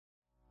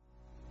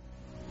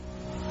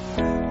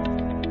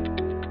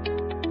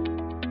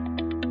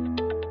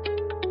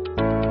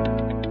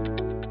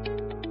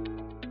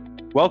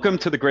Welcome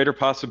to the Greater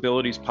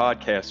Possibilities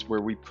podcast,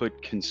 where we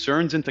put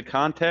concerns into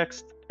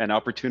context and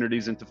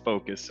opportunities into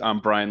focus. I'm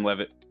Brian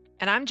Levitt.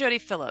 And I'm Jody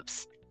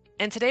Phillips.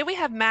 And today we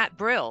have Matt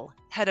Brill,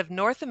 head of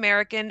North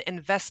American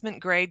Investment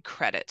Grade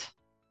Credit.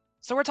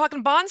 So we're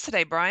talking bonds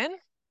today, Brian.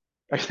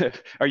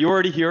 Are you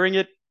already hearing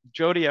it,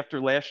 Jody?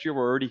 After last year,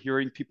 we're already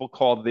hearing people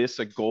call this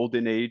a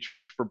golden age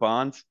for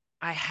bonds.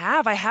 I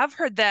have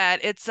heard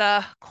that. It's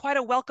quite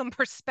a welcome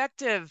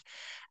perspective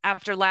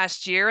after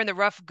last year and the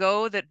rough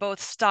go that both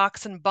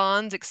stocks and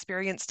bonds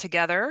experienced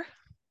together.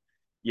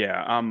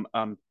 Yeah,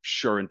 I'm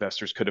sure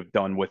investors could have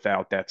done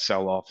without that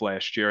sell-off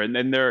last year. And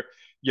then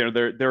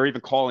they're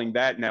even calling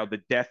that now the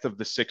death of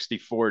the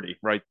 60-40,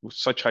 right?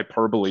 Such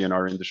hyperbole in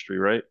our industry,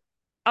 right?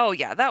 Oh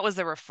yeah, that was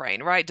the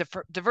refrain, right?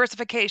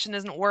 Diversification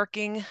isn't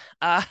working.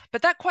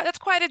 But that's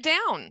quite a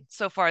down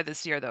so far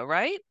this year, though,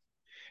 right?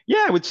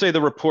 Yeah, I would say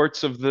the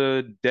reports of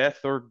the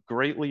death are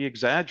greatly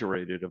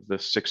exaggerated of the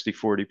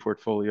 60-40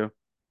 portfolio.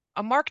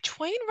 A Mark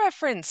Twain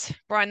reference,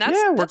 Brian. That's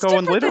Yeah, we're that's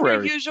going different than your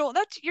literary. usual.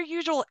 That's your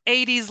usual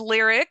 '80s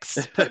lyrics.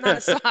 Putting that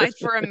aside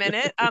for a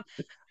minute. All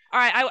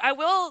right, I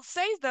will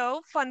say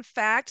though, fun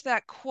fact,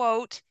 that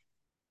quote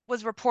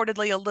was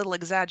reportedly a little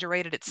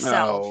exaggerated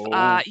itself.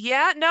 Oh,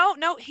 Yeah,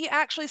 no, he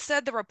actually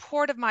said the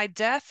report of my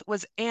death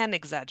was an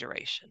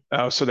exaggeration.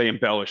 oh, so they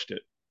embellished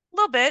it. A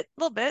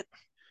little bit.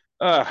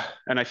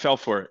 And I fell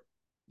for it.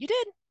 You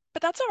did,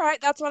 but that's all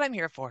right. That's what I'm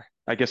here for.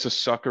 I guess a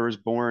sucker is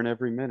born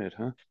every minute,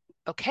 huh?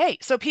 Okay,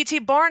 so P.T.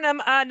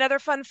 Barnum, another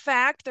fun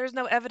fact. There's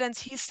no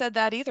evidence he said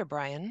that either,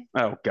 Brian.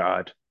 Oh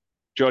God,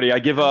 Jody, I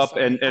give I'm up.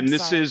 And sorry. I'm and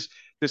this sorry. is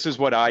this is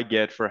what I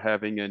get for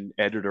having an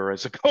editor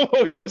as a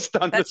co-host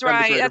on That's the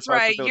right. Greater That's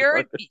right. Possibility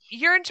You're Podcast.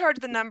 you're in charge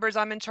of the numbers.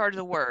 I'm in charge of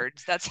the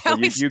words. That's Well,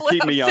 how we you split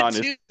keep up me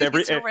honest. the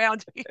duties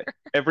around here.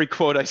 Every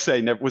quote I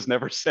say was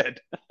never said.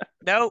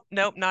 Nope,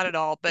 not at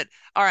all. But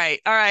all right.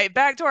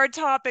 Back to our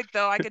topic,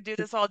 though. I could do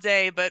this all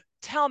day, but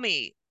tell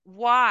me,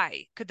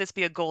 why could this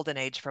be a golden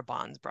age for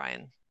bonds,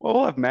 Brian? Well,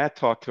 we'll have Matt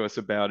talk to us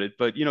about it,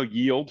 but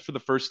yield for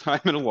the first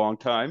time in a long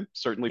time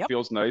certainly Yep.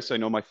 feels nice. I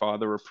know my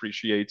father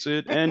appreciates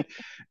it, and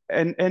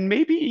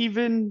maybe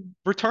even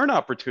return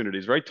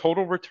opportunities, right?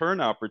 Total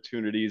return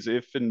opportunities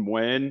if and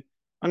when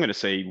I'm going to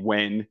say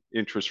when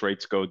interest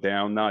rates go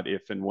down, not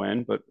if and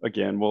when, but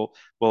again,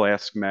 we'll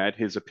ask Matt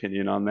his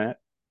opinion on that.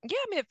 Yeah,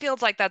 I mean, it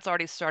feels like that's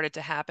already started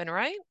to happen,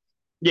 right?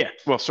 Yeah,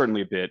 well,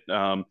 certainly a bit.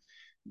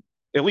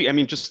 At least, I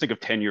mean, just think of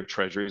 10-year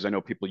treasuries. I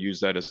know people use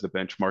that as the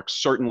benchmark,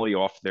 certainly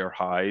off their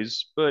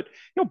highs, but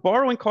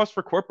borrowing costs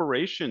for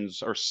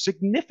corporations are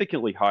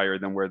significantly higher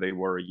than where they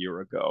were a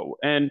year ago.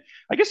 And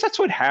I guess that's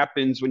what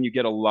happens when you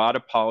get a lot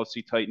of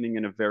policy tightening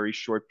in a very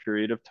short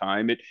period of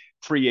time. It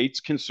creates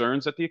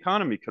concerns that the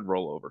economy could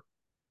roll over.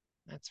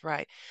 That's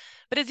right.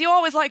 But as you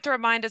always like to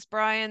remind us,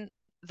 Brian,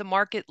 the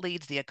market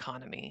leads the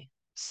economy.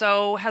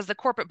 So has the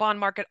corporate bond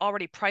market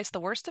already priced the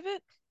worst of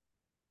it?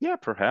 Yeah,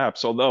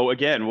 perhaps. Although,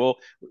 again,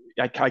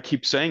 I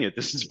keep saying it.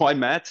 This is why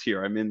Matt's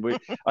here. I mean,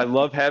 I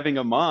love having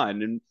him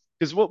on, and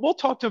because we'll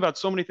talk to him about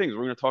so many things.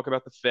 We're going to talk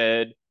about the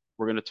Fed.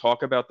 We're going to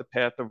talk about the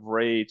path of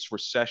rates,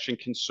 recession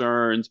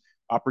concerns,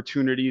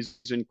 opportunities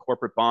in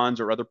corporate bonds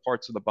or other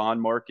parts of the bond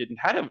market,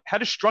 and how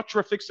to structure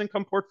a fixed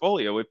income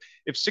portfolio.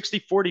 If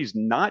 60-40 is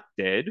not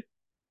dead,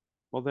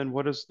 well, then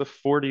what does the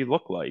 40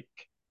 look like?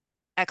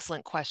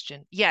 Excellent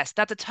question. Yes,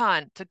 that's a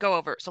ton to go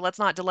over. So let's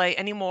not delay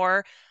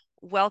anymore.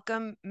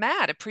 Welcome,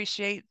 Matt.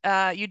 Appreciate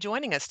you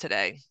joining us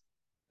today.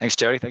 Thanks,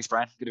 Jody. Thanks,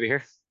 Brian. Good to be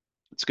here.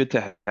 It's good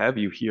to have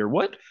you here.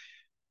 What's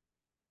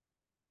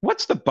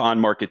the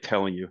bond market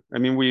telling you? I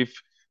mean,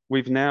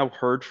 we've now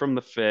heard from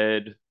the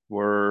Fed.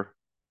 We're,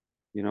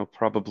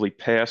 probably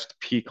past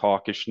peak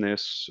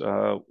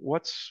hawkishness.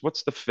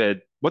 What's the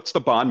Fed? What's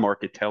the bond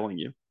market telling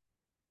you?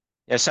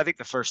 Yes, I think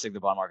the first thing the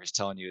bond market is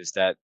telling you is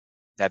that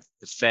the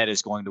Fed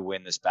is going to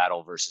win this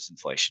battle versus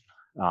inflation.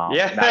 Not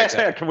Yeah,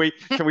 exactly.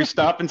 can we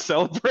stop and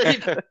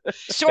celebrate?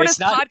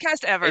 Shortest Not.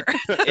 podcast ever.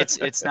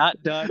 It's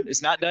not done.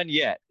 It's not done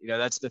yet.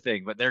 That's the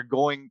thing. But they're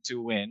going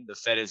to win. The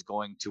Fed is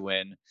going to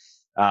win,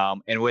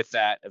 and with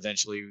that,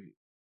 eventually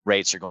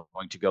rates are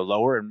going to go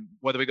lower. And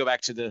whether we go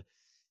back to the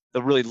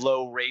really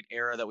low rate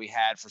era that we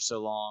had for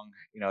so long,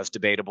 it's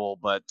debatable.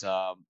 But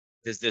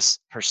this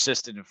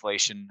persistent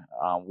inflation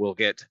will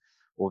get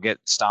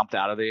stomped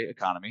out of the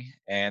economy,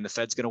 and the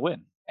Fed's going to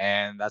win.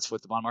 And that's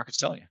what the bond market's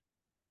telling you.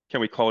 Can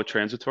we call it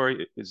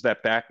transitory? Is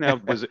that back now?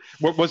 Was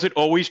it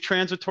always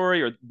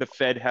transitory, or the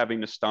Fed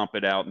having to stomp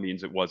it out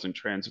means it wasn't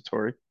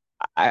transitory?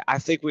 I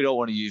think we don't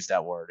want to use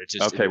that word. It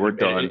just Okay, we're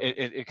done.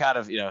 it kind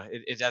of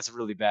it has a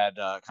really bad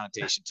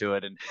connotation to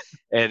it, and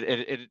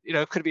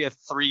it could be a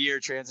 3-year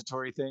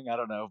transitory thing. I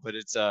don't know, but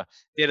it's at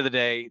the end of the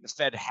day, the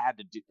Fed had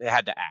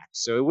to act.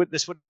 So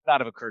this would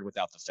not have occurred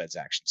without the Fed's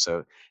action.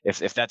 So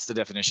if that's the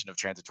definition of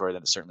transitory,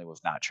 then it certainly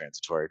was not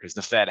transitory because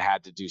the Fed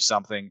had to do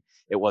something.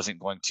 It wasn't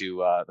going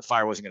to the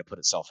fire wasn't going to put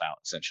itself out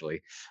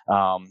essentially,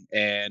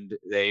 and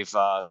they've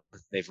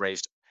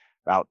raised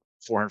about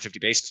 450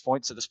 basis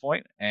points at this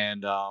point,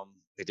 and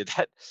they did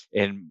that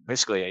in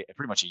basically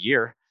pretty much a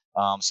year.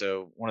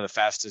 So one of the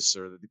fastest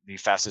or the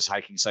fastest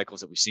hiking cycles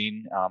that we've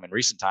seen in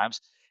recent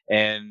times.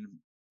 and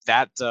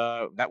that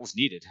was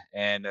needed.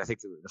 And I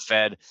think the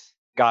Fed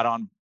got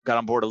on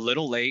board a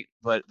little late,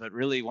 but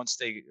really once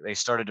they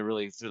started to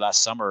really through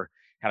last summer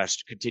kind of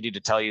continued to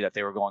tell you that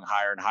they were going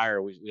higher and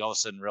higher, we all of a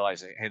sudden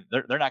realized, hey,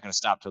 they're not going to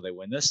stop till they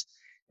win this.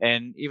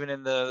 And even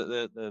in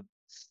the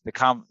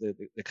comments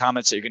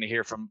that you're going to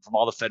hear from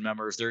all the Fed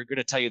members, they're going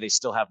to tell you they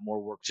still have more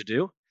work to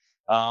do.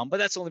 But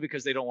that's only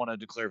because they don't want to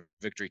declare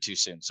victory too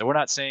soon. So we're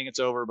not saying it's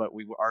over, but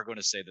we are going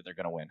to say that they're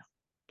going to win.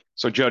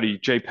 So Jody,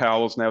 Jay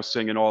Powell's now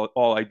singing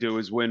all I do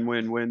is win,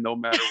 win, win, no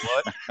matter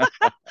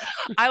what.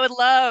 I would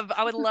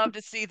love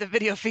to see the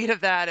video feed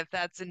of that if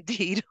that's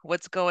indeed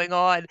what's going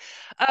on.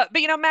 But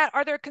Matt,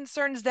 are there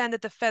concerns then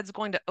that the Fed's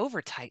going to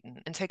over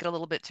tighten and take it a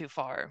little bit too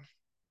far?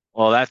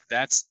 Well,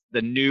 that's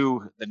the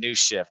new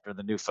shift, or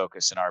the new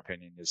focus, in our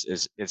opinion,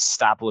 is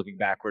stop looking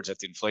backwards at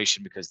the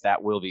inflation, because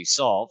that will be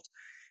solved.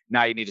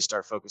 Now you need to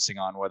start focusing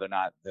on whether or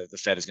not the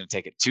Fed is going to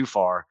take it too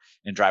far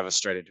and drive us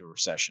straight into a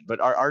recession.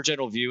 But our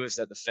general view is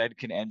that the Fed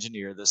can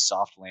engineer this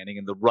soft landing,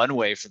 and the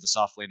runway for the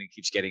soft landing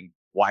keeps getting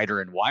wider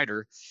and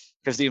wider,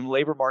 because the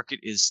labor market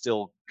is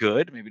still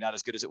good, maybe not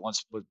as good as it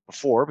once was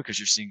before, because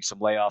you're seeing some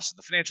layoffs in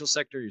the financial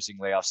sector, you're seeing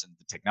layoffs in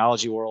the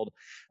technology world,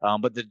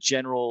 but the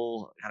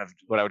general kind of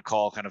what I would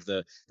call kind of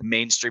the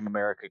mainstream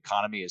America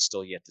economy is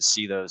still yet to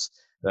see those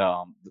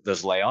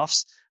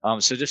layoffs.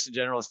 So just in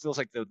general, it feels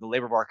like the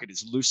labor market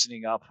is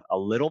loosening up a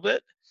little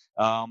bit,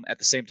 at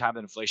the same time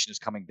that inflation is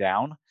coming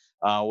down,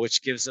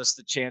 which gives us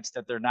the chance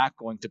that they're not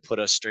going to put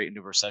us straight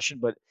into recession.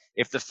 But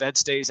if the Fed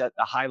stays at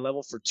a high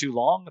level for too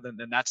long,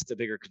 then that's the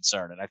bigger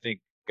concern. And I think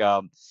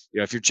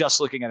if you're just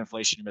looking at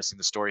inflation, you're missing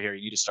the story here.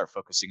 You need to start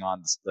focusing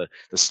on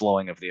the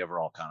slowing of the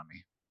overall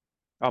economy.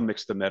 I'll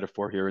mix the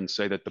metaphor here and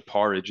say that the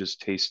porridge is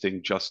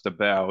tasting just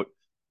about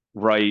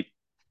right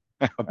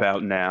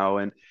about now,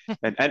 and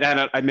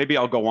maybe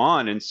I'll go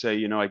on and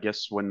say, I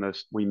guess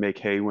we make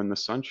hay when the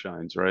sun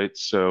shines, right?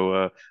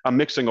 So I'm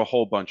mixing a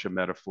whole bunch of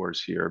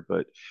metaphors here,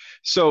 but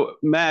so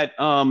Matt,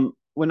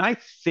 when I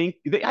think,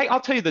 I'll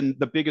tell you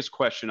the biggest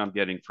question I'm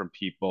getting from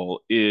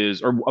people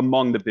is, or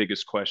among the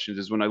biggest questions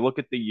is, when I look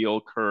at the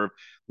yield curve,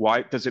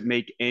 why does it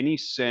make any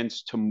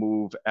sense to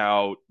move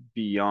out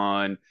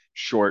beyond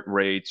short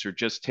rates, or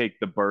just take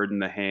the bird in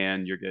the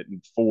hand? You're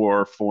getting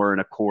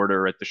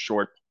 4.25 at the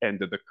short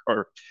end of the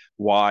curve.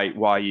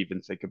 Why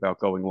even think about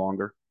going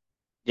longer?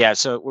 Yeah,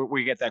 so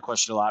we get that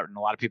question a lot, and a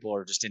lot of people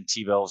are just in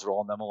T-bills,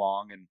 rolling them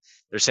along, and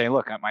they're saying,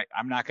 "Look,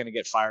 I'm not going to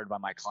get fired by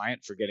my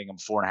client for getting them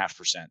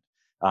 4.5%."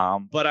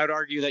 But I'd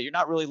argue that you're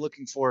not really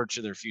looking forward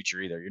to their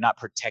future either. You're not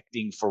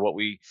protecting for what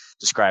we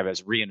describe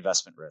as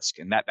reinvestment risk,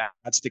 and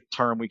that's the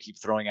term we keep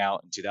throwing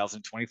out in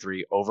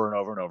 2023 over and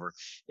over and over,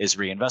 is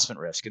reinvestment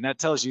risk. And that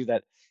tells you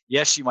that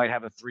yes, you might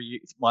have a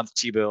 3-month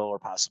T-bill or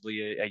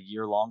possibly a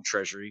year-long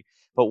Treasury,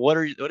 but what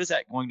is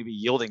that going to be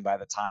yielding by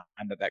the time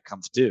that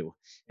comes due?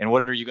 And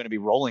what are you going to be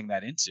rolling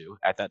that into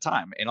at that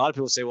time? And a lot of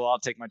people say, well, I'll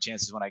take my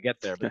chances when I get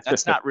there, but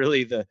that's not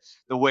really the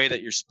way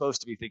that you're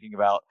supposed to be thinking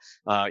about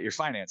your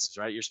finances,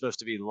 right? You're supposed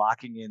to be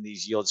locking in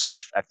these yields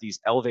at these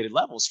elevated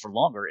levels for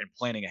longer and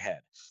planning ahead.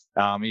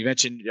 You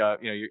mentioned,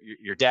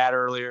 your dad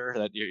earlier,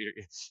 that your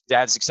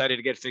dad's excited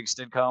to get fixed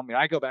income.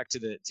 I go back to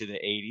the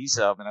 80s,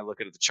 and I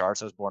look at the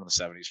charts. I was born in the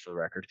 70s, for the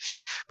record,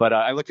 but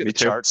I look at the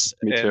charts,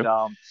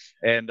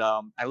 and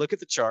I look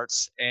at the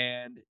charts,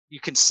 and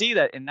you can see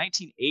that in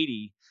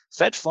 1980,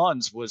 Fed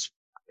funds was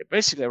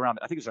basically around,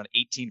 I think it was around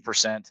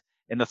 18%,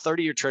 and the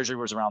 30-year Treasury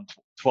was around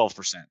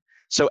 12%.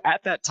 So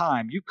at that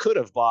time, you could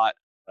have bought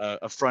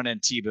a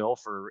front-end T-bill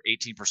for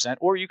 18%,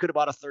 or you could have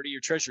bought a 30-year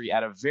Treasury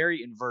at a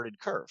very inverted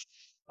curve.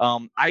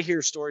 I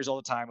hear stories all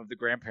the time of the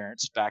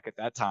grandparents back at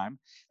that time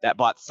that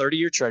bought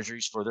 30-year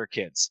Treasuries for their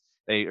kids,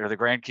 or the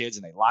grandkids,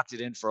 and they locked it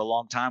in for a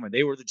long time, and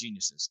they were the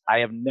geniuses. I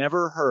have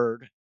never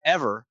heard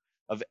ever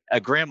of a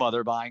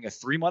grandmother buying a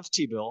 3-month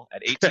T-bill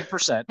at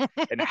 18%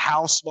 and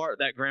how smart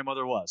that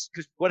grandmother was.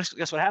 Because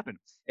guess what happened?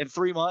 In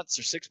 3 months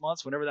or 6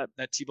 months, whenever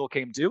that T-bill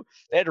came due,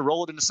 they had to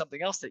roll it into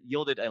something else that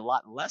yielded a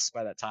lot less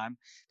by that time,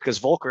 because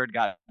Volcker had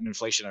gotten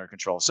inflation under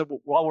control. So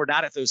while we're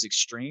not at those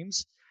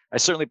extremes, I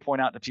certainly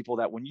point out to people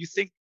that when you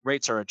think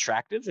rates are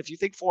attractive, if you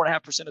think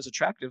 4.5% is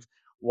attractive,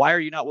 why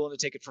are you not willing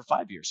to take it for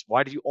 5 years?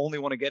 Why do you only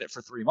want to get it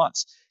for 3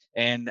 months?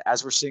 And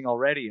as we're seeing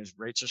already, as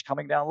rates are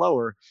coming down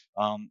lower,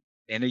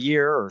 in a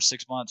year or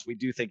 6 months, we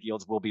do think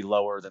yields will be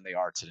lower than they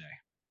are today.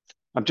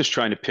 I'm just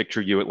trying to picture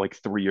you at like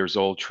 3 years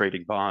old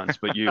trading bonds,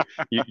 but you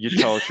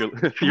tell us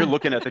you're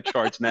looking at the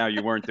charts now.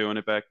 You weren't doing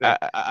it back then.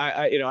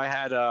 I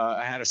had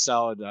a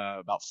solid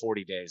about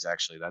 40 days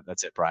actually.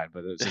 That's it, Brian.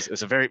 But it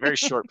was a very very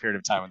short period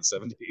of time in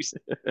the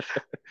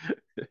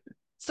 70s.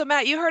 So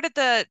Matt, you heard at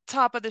the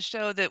top of the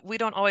show that we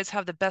don't always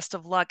have the best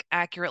of luck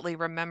accurately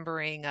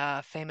remembering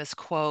famous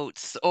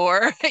quotes,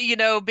 or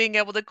being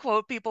able to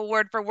quote people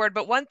word for word.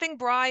 But one thing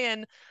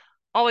Brian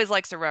always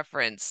likes to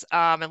reference,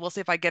 and we'll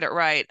see if I get it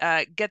right,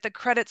 get the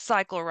credit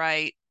cycle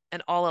right,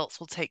 and all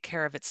else will take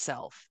care of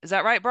itself. Is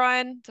that right,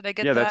 Brian? Did I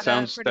get yeah, that?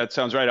 That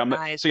sounds right.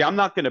 Nice. I'm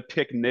not going to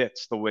pick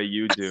nits the way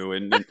you do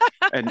and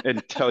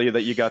tell you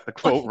that you got the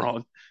quote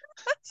wrong.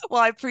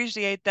 Well, I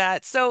appreciate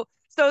that. So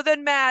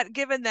then Matt,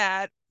 given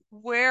that,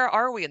 Where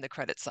are we in the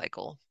credit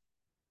cycle?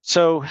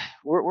 So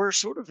we're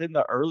sort of in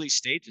the early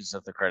stages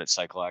of the credit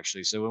cycle,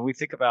 actually. So when we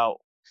think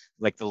about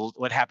like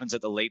what happens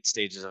at the late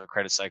stages of a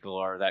credit cycle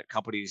are that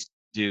companies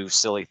do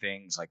silly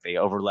things like they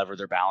over lever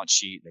their balance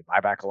sheet, they buy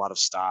back a lot of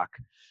stock,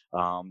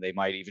 they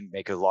might even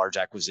make a large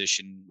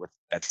acquisition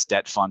that's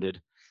debt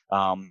funded,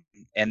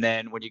 and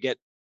then when you get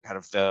kind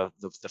of the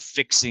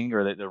fixing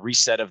or the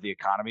reset of the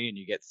economy and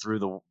you get through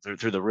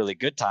the really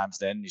good times,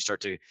 then you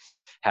start to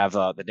have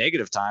the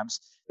negative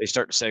times. They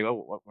start to say,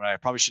 "Oh, I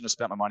probably shouldn't have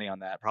spent my money on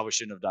that. Probably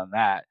shouldn't have done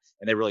that,"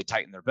 and they really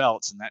tighten their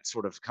belts, and that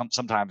sort of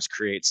sometimes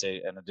creates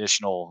an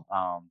additional,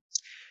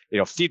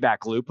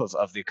 feedback loop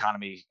of the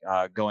economy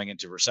going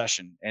into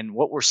recession. And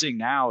what we're seeing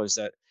now is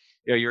that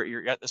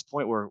you're at this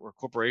point where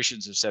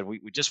corporations have said,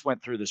 we just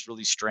went through this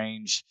really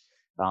strange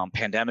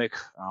pandemic.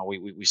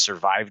 We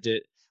survived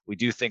it. We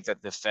do think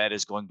that the Fed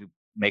is going to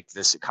make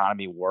this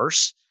economy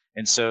worse.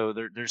 And so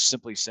they're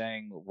simply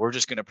saying, we're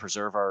just going to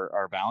preserve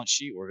our balance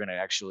sheet. We're going to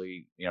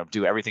actually,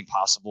 do everything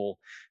possible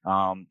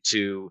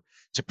to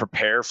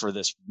prepare for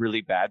this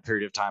really bad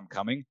period of time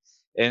coming,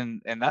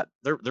 and that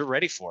they're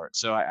ready for it.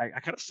 So I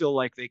kind of feel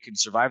like they can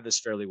survive this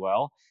fairly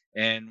well.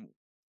 And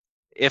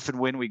if and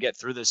when we get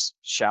through this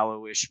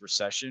shallowish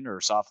recession or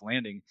soft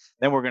landing,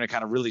 then we're going to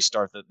kind of really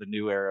start the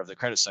new era of the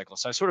credit cycle.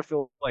 So I sort of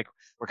feel like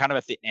we're kind of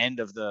at the end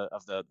of the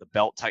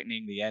belt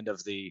tightening, the end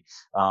of the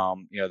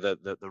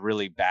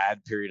really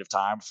bad period of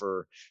time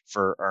for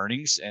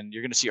earnings, and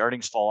you're going to see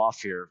earnings fall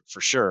off here for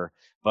sure.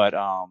 But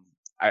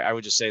I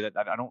would just say that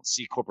I don't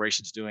see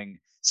corporations doing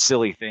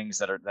silly things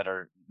that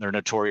they're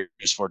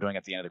notorious for doing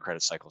at the end of the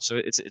credit cycle. So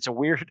it's a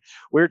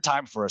weird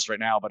time for us right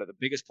now. But the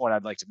biggest point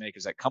I'd like to make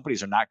is that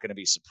companies are not going to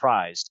be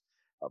surprised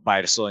by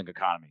a slowing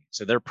economy.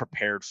 So they're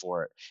prepared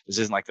for it. This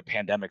isn't like the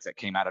pandemic that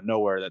came out of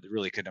nowhere that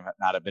really could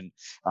not have been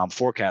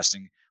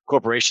forecasting.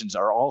 Corporations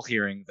are all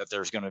hearing that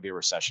there's going to be a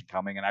recession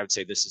coming, and I would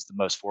say this is the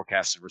most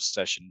forecasted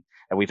recession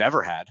that we've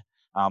ever had.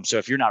 So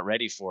if you're not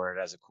ready for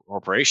it as a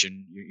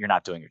corporation, you're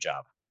not doing your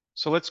job.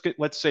 So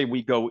let's say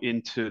we go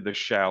into the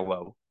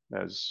shallow,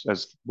 as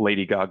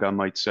Lady Gaga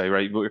might say,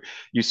 right?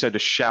 You said a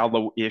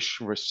shallow-ish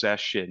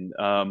recession.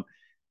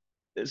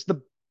 Has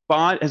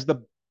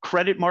the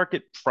credit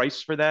market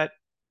priced for that?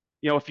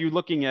 If you're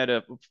looking at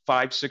a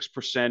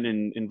 5-6%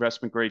 in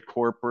investment grade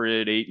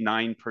corporate,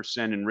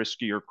 8-9% in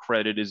riskier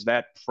credit, is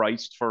that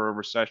priced for a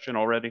recession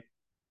already?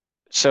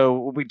 So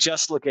when we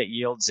just look at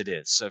yields, it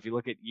is. So if you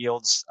look at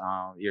yields,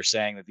 you're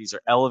saying that these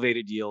are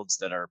elevated yields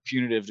that are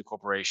punitive to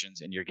corporations,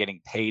 and you're getting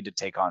paid to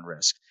take on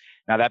risk.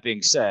 Now, that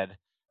being said,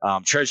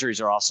 treasuries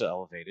are also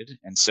elevated,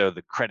 and so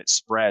the credit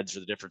spreads,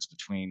 or the difference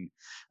between,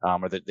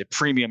 or the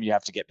premium you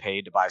have to get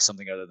paid to buy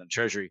something other than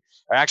treasury,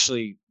 are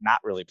actually not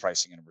really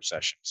pricing in a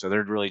recession. So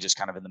they're really just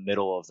kind of in the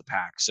middle of the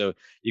pack. So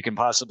you can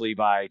possibly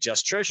buy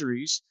just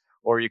treasuries,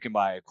 or you can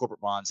buy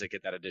corporate bonds that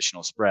get that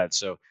additional spread.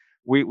 So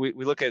we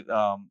look at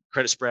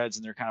credit spreads,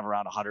 and they're kind of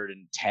around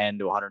 110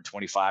 to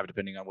 125,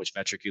 depending on which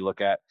metric you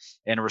look at.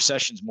 And a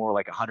recession is more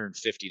like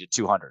 150 to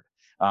 200.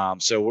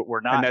 So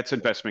we're not. And that's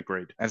investment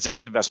grade. That's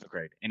investment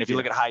grade. And if you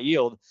look at high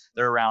yield,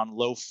 they're around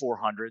low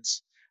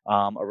 400s.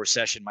 A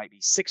recession might be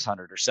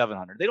 600 or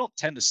 700. They don't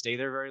tend to stay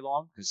there very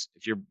long, because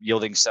if you're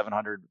yielding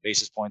 700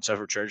 basis points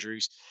over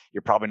treasuries,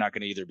 you're probably not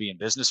going to either be in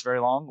business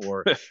very long,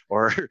 or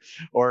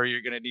or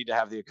you're going to need to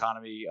have the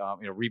economy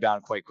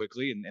rebound quite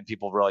quickly, and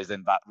people realize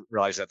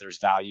that there's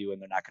value,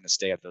 and they're not going to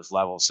stay at those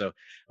levels. So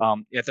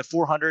at the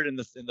 400 and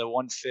the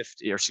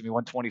 150, or excuse me,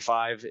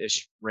 125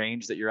 ish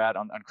range that you're at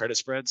on credit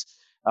spreads,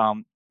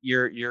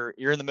 you're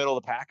in the middle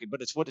of the pack. But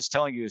what it's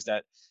telling you is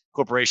that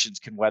corporations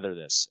can weather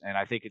this, and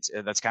I think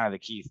that's kind of the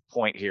key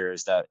point here,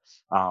 is that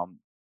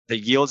the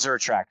yields are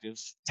attractive.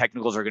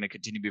 Technicals are going to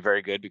continue to be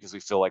very good, because we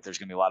feel like there's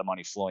going to be a lot of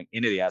money flowing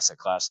into the asset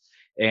class,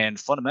 and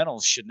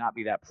fundamentals should not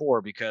be that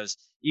poor, because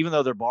even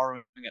though they're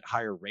borrowing at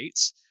higher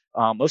rates,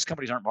 most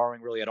companies aren't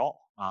borrowing really at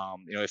all.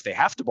 If they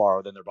have to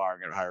borrow, then they're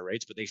borrowing at higher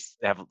rates, but they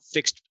have a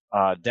fixed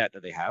debt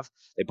that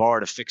they borrow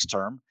at a fixed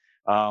term.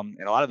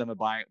 And a lot of them have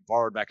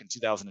borrowed back in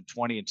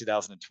 2020 and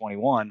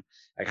 2021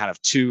 at kind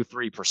of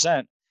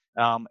 2-3%.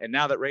 And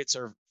now that rates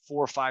are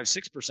 4, 5,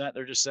 6%,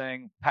 they're just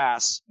saying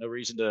pass. No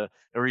reason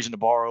to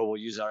borrow. We'll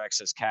use our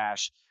excess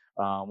cash.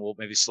 We'll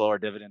maybe slow our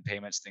dividend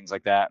payments, things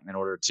like that, in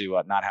order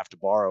to not have to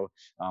borrow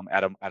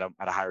at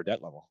a higher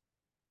debt level.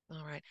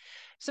 All right.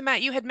 So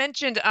Matt, you had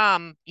mentioned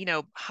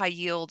high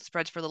yield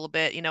spreads for a little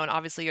bit, and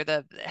obviously you're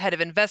the head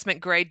of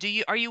investment grade.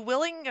 Are you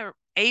willing or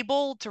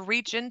able to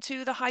reach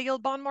into the high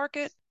yield bond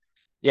market?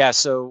 Yeah,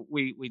 so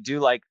we do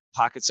like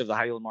pockets of the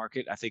high yield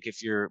market. I think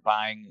if you're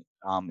buying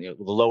the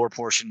lower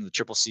portion of the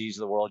triple C's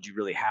of the world, you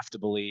really have to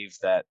believe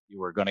that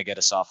you are going to get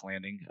a soft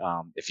landing.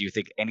 If you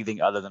think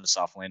anything other than a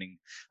soft landing,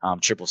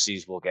 triple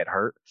C's will get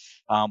hurt.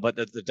 But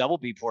the double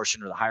B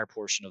portion, or the higher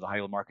portion of the high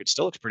yield market,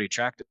 still looks pretty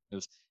attractive.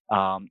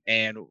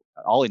 And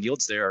all in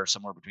yields there are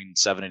somewhere between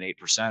 7 and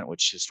 8%,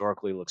 which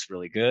historically looks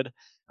really good.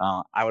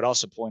 I would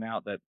also point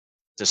out that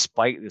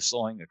despite the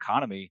slowing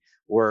economy,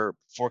 we're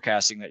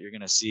forecasting that you're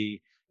going to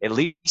see at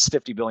least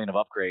 50 billion of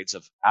upgrades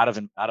of out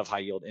of high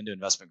yield into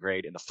investment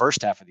grade in the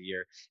first half of the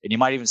year, and you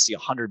might even see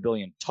 100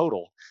 billion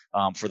total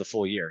for the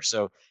full year.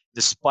 So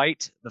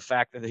despite the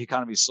fact that the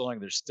economy is slowing,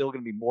 there's still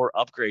going to be more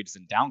upgrades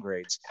than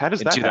downgrades How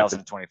does in that happen?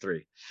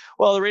 2023.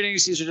 Well, the rating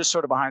agencies are just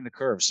sort of behind the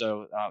curve.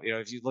 So,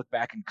 if you look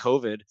back in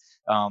COVID,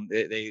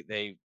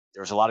 they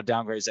there was a lot of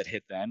downgrades that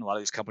hit then. A lot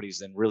of these companies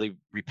then really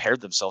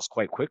repaired themselves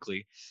quite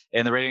quickly.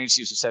 And the rating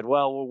agencies have said,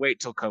 well, we'll wait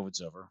till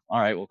COVID's over. All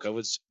right, well,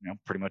 COVID's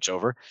pretty much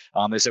over.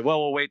 They said,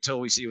 well, we'll wait till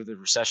we see what the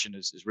recession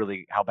is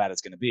really how bad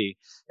it's going to be.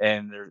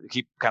 And they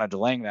keep kind of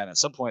delaying that. And at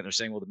some point, they're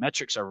saying, well, the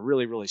metrics are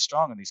really, really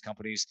strong in these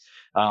companies.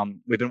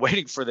 We've been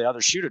waiting for the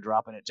other shoe to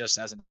drop, and it just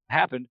hasn't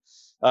happened.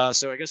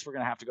 So I guess we're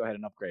going to have to go ahead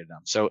and upgrade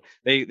them. So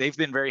they've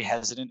been very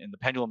hesitant, and the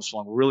pendulum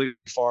swung really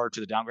far to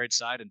the downgrade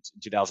side in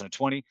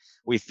 2020.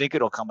 We think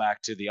it'll come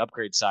back to the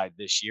upgrade side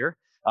this year.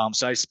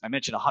 So I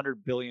mentioned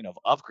 100 billion of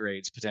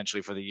upgrades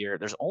potentially for the year.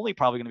 There's only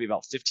probably going to be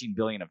about 15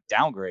 billion of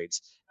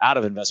downgrades out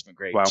of investment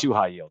grade to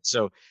high yield.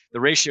 So the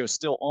ratio is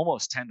still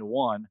almost 10 to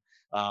 1.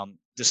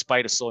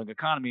 Despite a slowing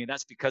economy, and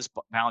that's because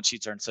balance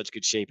sheets are in such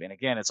good shape. And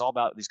again, it's all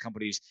about these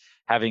companies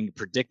having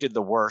predicted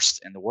the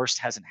worst, and the worst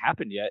hasn't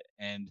happened yet,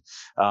 and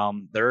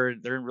they're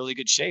in really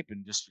good shape,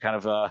 and just kind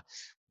of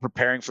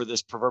preparing for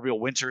this proverbial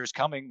winter is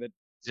coming that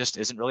just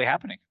isn't really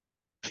happening.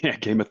 Yeah,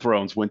 Game of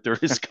Thrones, winter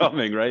is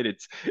coming, right?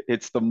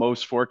 It's the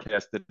most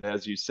forecasted,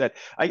 as you said.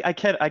 I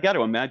got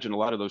to imagine a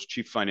lot of those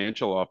chief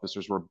financial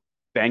officers were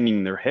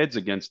banging their heads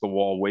against the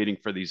wall waiting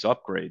for these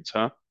upgrades,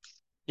 huh?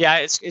 Yeah,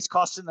 it's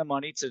costing them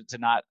money to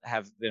not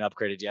have been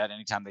upgraded yet.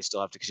 Anytime they still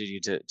have to continue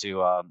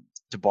to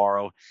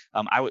borrow.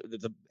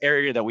 The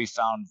area that we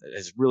found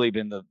has really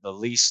been the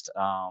least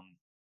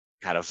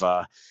kind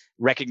of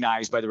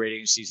recognized by the rating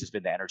agencies has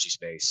been the energy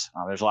space.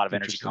 There's a lot of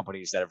energy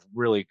companies that have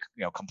really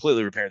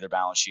completely repaired their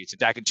balance sheets. And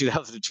back in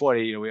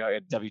 2020, we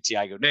had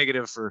WTI go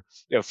negative for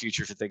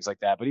futures and things like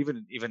that. But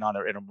even on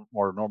in a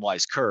more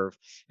normalized curve,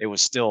 it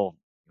was still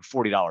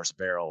 $40 a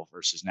barrel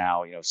versus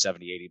now,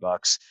 70,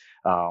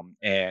 $80.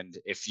 And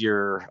if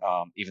you're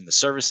even the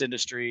service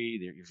industry,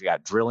 if you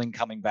got drilling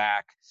coming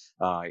back,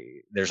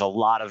 there's a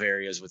lot of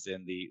areas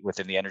within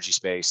the energy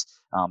space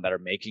that are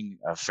making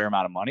a fair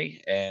amount of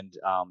money, and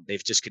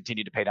they've just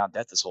continued to pay down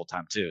debt this whole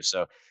time too.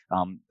 So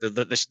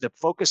the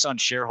focus on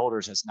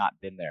shareholders has not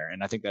been there,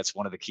 and I think that's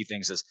one of the key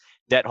things as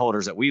debt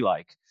holders that we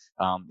like.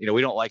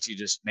 We don't like to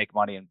just make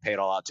money and pay it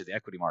all out to the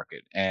equity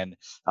market, and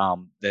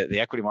the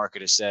equity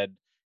market has said,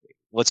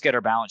 let's get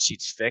our balance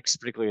sheets fixed,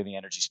 particularly in the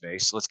energy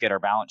space. Let's get our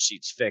balance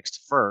sheets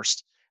fixed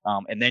first,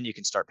 and then you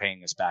can start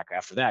paying us back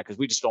after that, because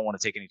we just don't want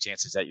to take any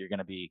chances that you're going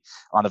to be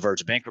on the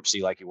verge of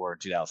bankruptcy like you were in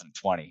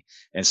 2020.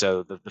 And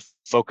so the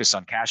focus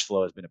on cash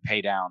flow has been to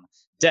pay down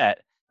debt,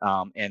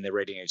 and the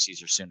rating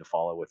agencies are soon to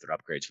follow with their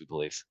upgrades, we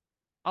believe.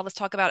 Well, let's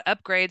talk about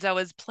upgrades. I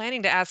was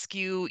planning to ask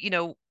you,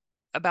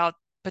 about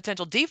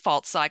potential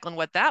default cycle and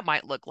what that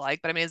might look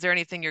like. But I mean, is there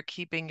anything you're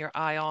keeping your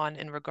eye on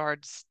in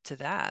regards to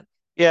that?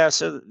 Yeah,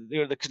 so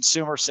the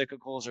consumer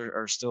cyclicals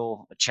are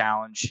still a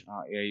challenge.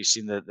 You've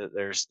seen that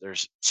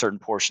there's certain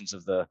portions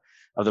of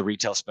the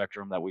retail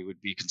spectrum that we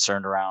would be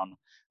concerned around.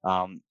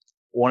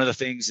 One of the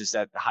things is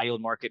that the high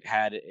yield market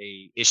had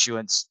a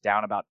issuance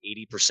down about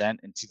 80%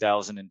 in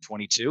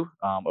 2022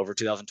 over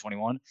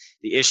 2021.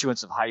 The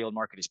issuance of high yield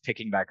market is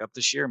picking back up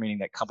this year, meaning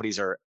that companies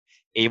are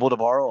able to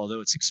borrow,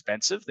 although it's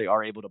expensive. They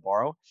are able to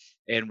borrow,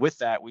 and with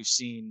that, we've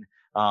seen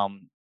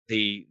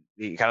the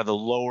kind of the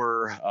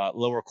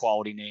lower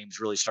quality names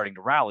really starting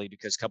to rally,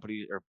 because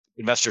companies or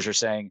investors are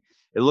saying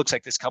it looks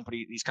like these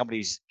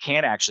companies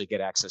can actually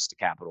get access to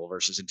capital,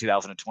 versus in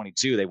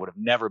 2022 they would have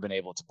never been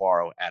able to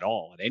borrow at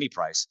all at any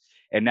price,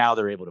 and now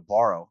they're able to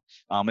borrow,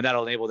 and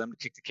that'll enable them to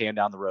kick the can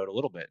down the road a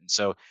little bit. And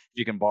so if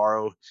you can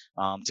borrow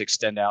to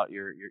extend out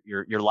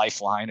your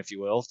lifeline, if you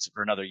will,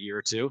 for another year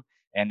or two,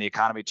 and the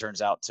economy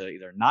turns out to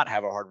either not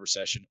have a hard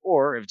recession,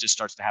 or if it just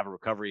starts to have a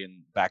recovery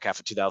in back half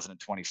of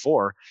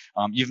 2024,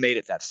 you've made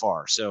it that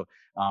far. So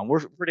we're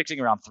predicting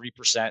around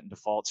 3% in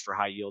defaults for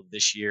high yield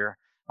this year.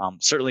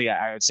 Certainly,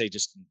 I would say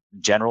just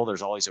in general,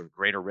 there's always a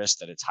greater risk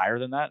that it's higher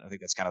than that. I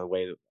think that's kind of the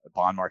way the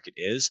bond market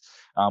is.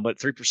 But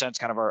 3% is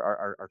kind of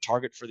our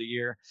target for the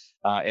year.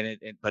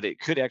 But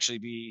it could actually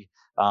be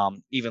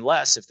even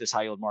less if this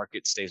high yield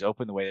market stays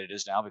open the way that it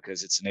is now,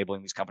 because it's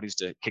enabling these companies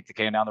to kick the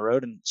can down the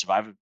road and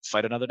survive and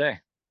fight another day.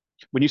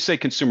 When you say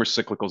consumer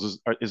cyclicals,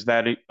 is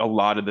that a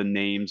lot of the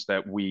names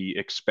that we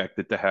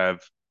expected to have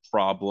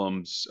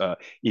problems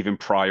even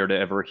prior to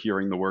ever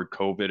hearing the word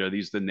COVID? Are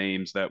these the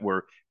names that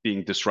were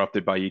being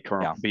disrupted by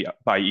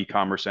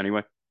e-commerce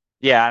anyway?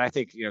 Yeah, and I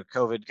think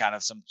COVID kind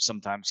of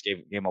sometimes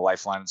gave a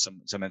lifeline in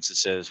some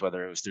instances,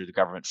 whether it was through the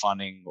government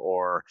funding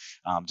or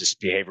just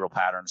behavioral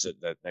patterns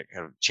that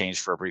kind of changed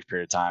for a brief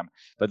period of time.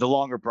 But the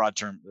long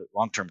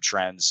term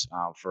trends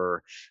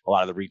for a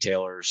lot of the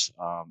retailers,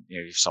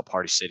 you saw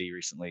Party City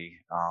recently,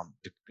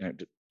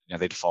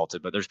 they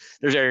defaulted, but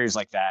there's areas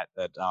like that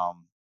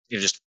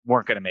just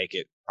weren't going to make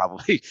it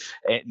probably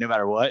no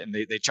matter what, and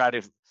they tried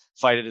to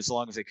fight it as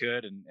long as they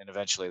could, and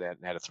eventually they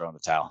had to throw in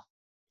the towel.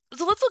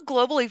 So let's look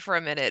globally for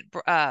a minute,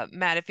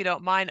 Matt, if you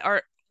don't mind.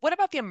 what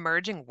about the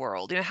emerging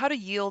world? How do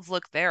yields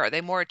look there? Are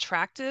they more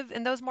attractive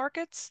in those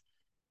markets?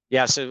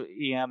 Yeah, so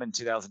EM in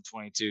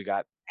 2022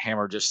 got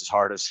hammered just as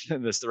hard as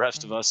the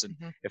rest of us, and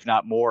Mm-hmm. if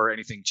not more,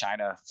 anything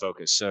China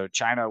focused. So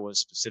China was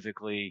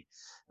specifically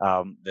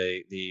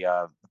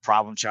the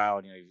problem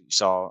child. You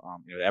saw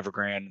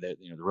Evergrande, the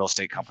real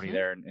estate company Mm-hmm.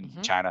 there in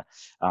Mm-hmm. China.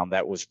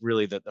 That was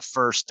really the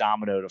first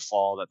domino to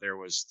fall. That there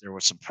was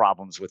some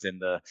problems within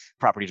the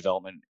property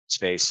development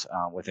space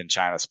within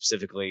China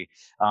specifically.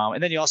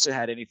 And then you also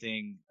had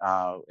anything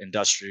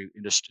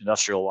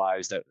industrial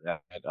wise that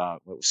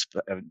was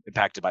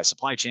impacted by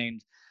supply chain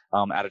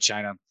out of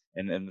China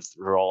and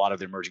through a lot of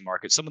the emerging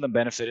markets. Some of them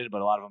benefited,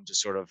 but a lot of them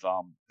just sort of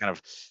kind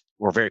of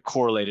were very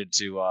correlated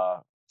to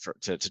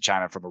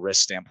China from a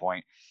risk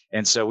standpoint.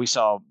 And so we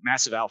saw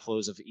massive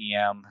outflows of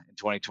EM in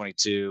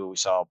 2022. We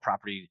saw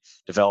property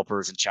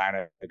developers in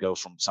China go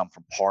from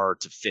par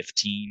to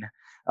 15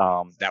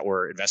 that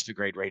were investment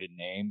grade rated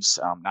names,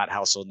 not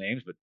household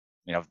names, but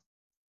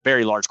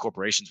very large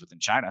corporations within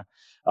China.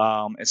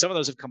 And some of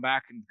those have come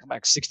back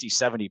 60,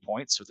 70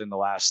 points within the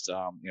last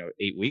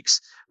 8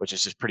 weeks, which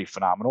is just pretty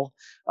phenomenal.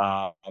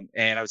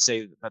 And I would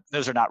say that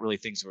those are not really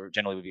things we're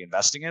generally would be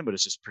investing in, but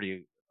it's just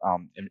pretty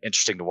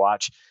interesting to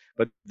watch.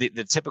 But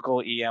the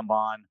typical EM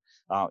bond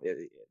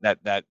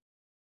that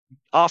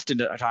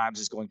often at times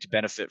is going to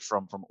benefit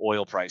from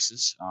oil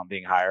prices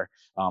being higher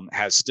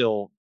has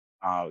still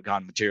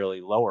gone materially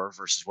lower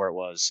versus where it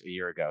was a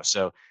year ago.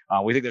 So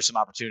we think there's some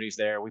opportunities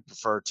there. We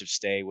prefer to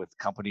stay with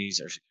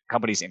companies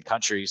in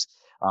countries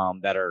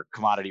that are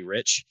commodity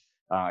rich.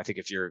 I think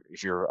if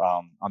you're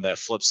on the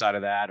flip side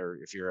of that, or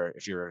if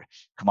you're a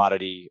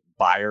commodity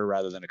buyer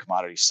rather than a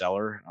commodity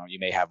seller, you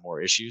may have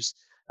more issues.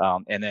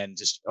 And then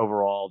just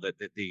overall,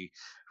 the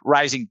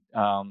rising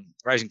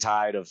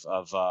tide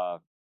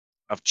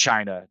of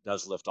China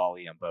does lift all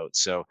EM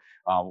boats. So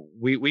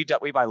we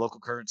buy local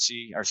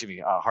currency, or excuse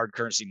me, hard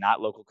currency,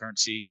 not local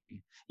currency.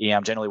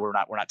 EM generally we're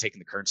not taking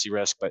the currency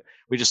risk, but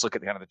we just look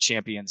at the kind of the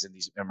champions in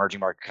these emerging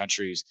market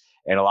countries,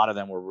 and a lot of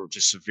them were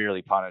just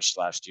severely punished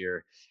last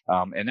year,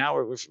 and now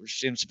we're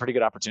seeing some pretty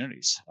good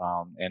opportunities.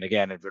 And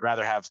again, I'd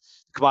rather have the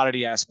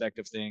commodity aspect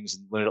of things.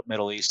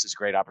 Middle East is a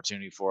great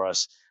opportunity for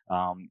us,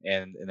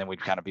 and then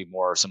we'd kind of be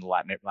more some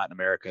Latin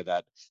America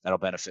that'll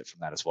benefit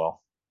from that as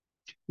well.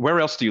 Where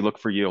else do you look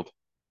for yield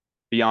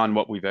beyond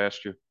what we've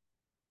asked you?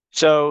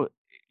 So,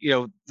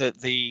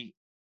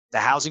 the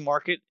housing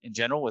market in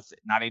general with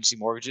non-agency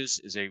mortgages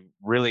is a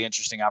really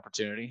interesting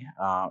opportunity.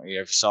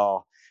 You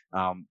saw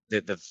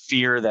the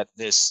fear that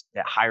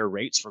higher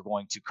rates were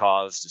going to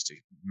cause just a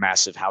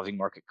massive housing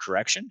market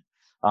correction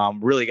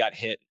really got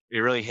hit. It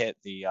really hit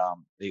the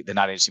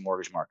non-agency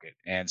mortgage market,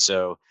 and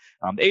so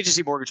the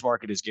agency mortgage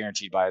market is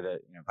guaranteed by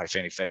by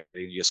Fannie Mae,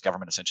 the U.S.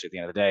 government, essentially at the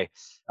end of the day.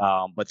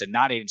 But the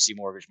non-agency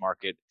mortgage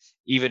market,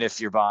 even if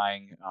you're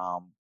buying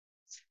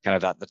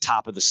kind of the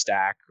top of the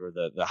stack or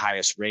the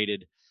highest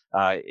rated,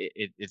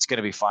 it's going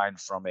to be fine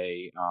from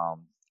a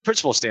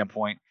principal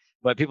standpoint.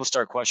 But people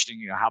start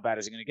questioning, how bad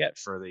is it going to get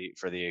for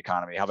the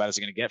economy? How bad is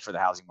it going to get for the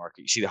housing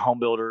market? You see the home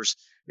builders,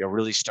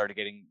 really started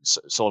getting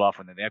sold off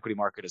within the equity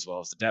market as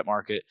well as the debt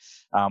market.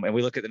 And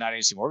we look at the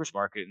non-agency mortgage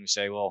market and we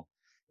say, well,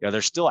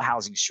 there's still a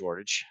housing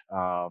shortage.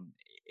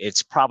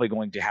 It's probably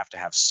going to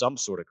have some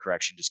sort of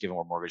correction just given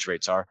where mortgage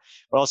rates are.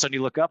 But all of a sudden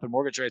you look up and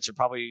mortgage rates are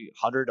probably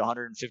 100 to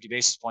 150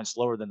 basis points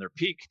lower than their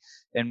peak.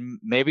 And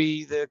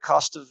maybe the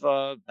cost of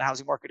the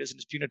housing market isn't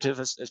as punitive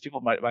as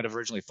people might have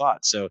originally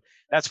thought. So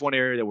that's one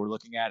area that we're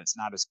looking at. It's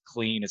not as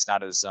clean. It's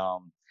not as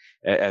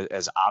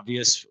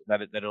obvious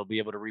that it'll be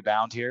able to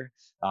rebound here.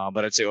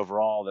 But I'd say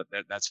overall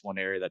that's one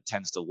area that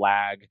tends to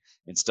lag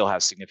and still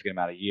has significant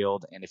amount of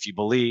yield. And if you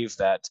believe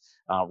that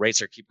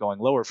rates are keep going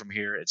lower from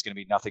here, it's going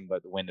to be nothing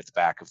but the wind at the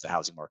back of the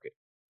housing market.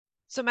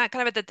 So Matt,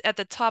 kind of at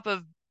the top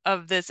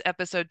of this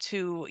episode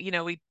too,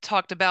 we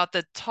talked about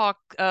the talk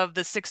of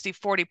the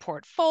 60-40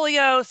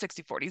 portfolio.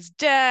 60-40 is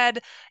dead.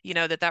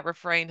 That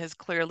refrain has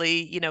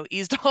clearly,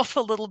 eased off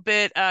a little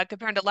bit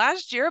compared to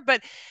last year.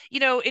 But,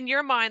 in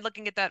your mind,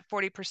 looking at that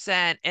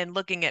 40% and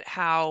looking at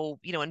how,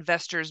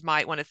 investors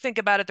might want to think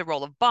about it, the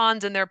role of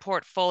bonds in their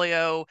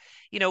portfolio,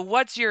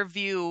 what's your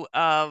view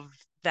of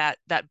that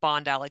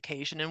bond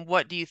allocation, and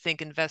what do you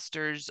think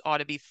investors ought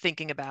to be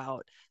thinking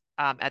about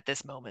at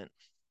this moment?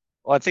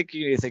 Well, I think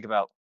you need to think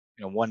about,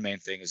 one main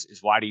thing is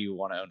why do you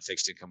want to own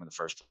fixed income in the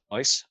first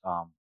place?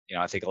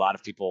 I think a lot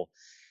of people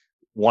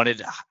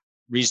wanted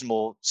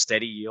reasonable,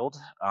 steady yield,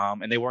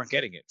 and they weren't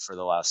getting it for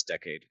the last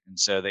decade. And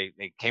so they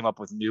came up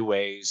with new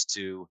ways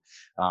to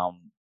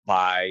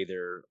buy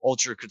their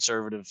ultra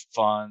conservative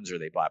funds, or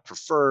they bought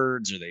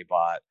preferreds, or they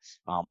bought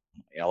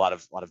a lot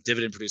of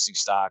dividend producing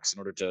stocks in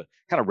order to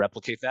kind of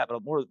replicate that.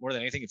 But more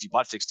than anything, if you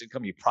bought fixed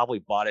income, you probably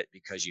bought it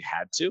because you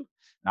had to,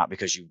 not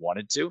because you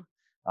wanted to.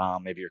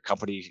 Maybe your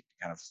company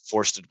kind of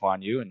forced it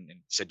upon you and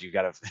said you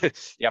have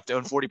to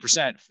own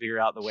 40%, figure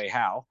out the way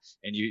how,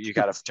 and you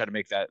got to try to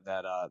make that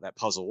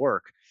puzzle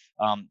work.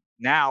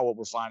 Now what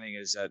we're finding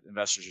is that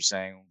investors are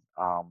saying,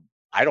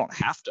 I don't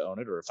have to own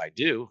it, or if I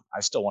do, I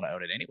still want to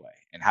own it anyway.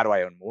 And how do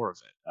I own more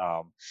of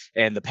it?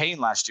 And the pain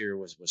last year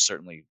was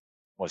certainly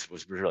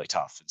was really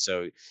tough. And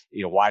so,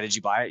 why did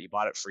you buy it? You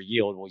bought it for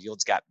yield. Well,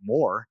 yields got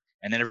more,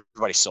 and then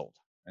everybody sold.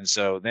 And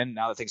so then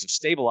now that things have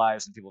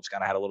stabilized and people have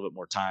kind of had a little bit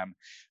more time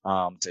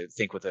to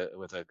think with a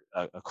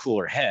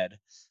cooler head,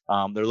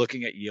 they're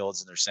looking at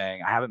yields and they're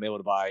saying, I haven't been able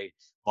to buy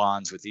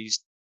bonds with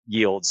these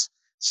yields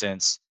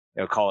since,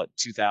 call it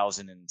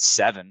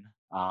 2007,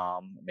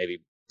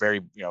 maybe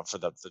very, for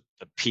the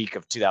peak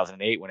of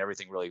 2008 when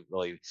everything really,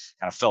 really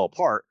kind of fell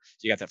apart.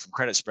 You got that from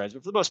credit spreads,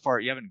 but for the most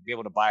part, you haven't been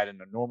able to buy it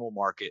in a normal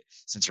market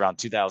since around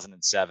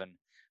 2007.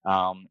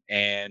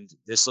 And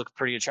this looked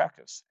pretty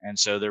attractive. And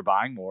so they're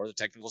buying more. The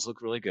technicals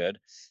look really good.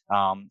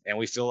 And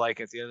we feel like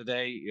at the end of the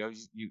day,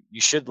 you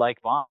should like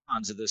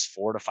bonds at this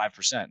 4 to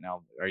 5%.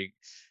 Now, are you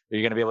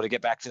going to be able to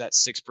get back to that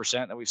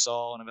 6% that we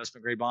saw in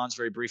investment grade bonds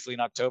very briefly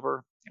in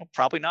October?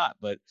 Probably not,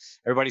 but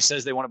everybody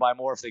says they want to buy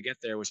more if they get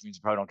there, which means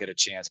you probably don't get a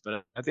chance.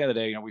 But at the end of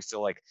the day, we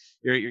feel like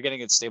you're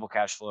getting a stable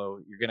cash flow.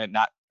 You're going to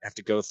not have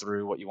to go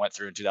through what you went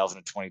through in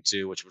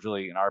 2022, which was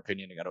really, in our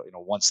opinion,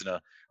 once in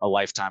a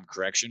lifetime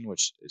correction,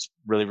 which is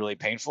really, really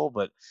painful.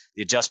 But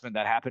the adjustment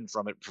that happened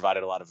from it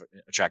provided a lot of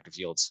attractive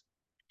yields.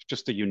 It's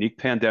just a unique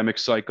pandemic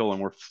cycle,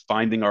 and we're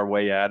finding our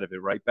way out of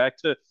it, right? Back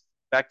to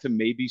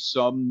maybe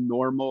some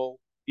normal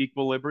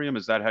equilibrium.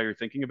 Is that how you're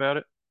thinking about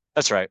it?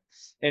 That's right.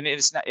 And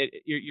it's not,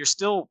 you're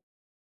still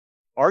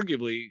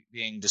arguably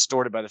being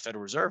distorted by the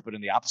Federal Reserve, but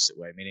in the opposite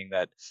way, meaning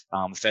that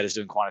the Fed is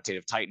doing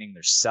quantitative tightening.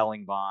 They're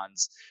selling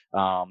bonds.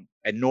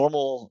 A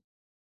normal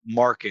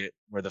market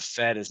where the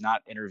Fed is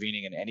not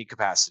intervening in any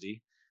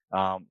capacity.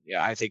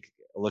 I think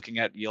looking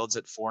at yields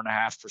at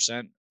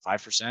 4.5%,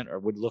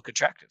 5% would look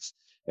attractive.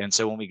 And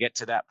so when we get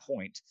to that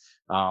point,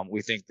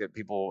 we think that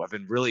people have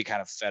been really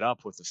kind of fed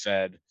up with the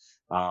Fed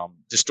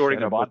distorting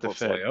their bond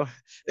portfolio.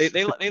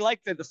 They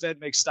like that the Fed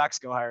makes stocks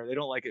go higher. They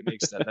don't like it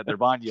makes that their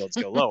bond yields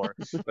go lower.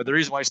 But the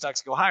reason why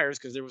stocks go higher is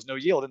because there was no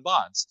yield in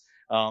bonds.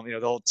 The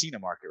whole TINA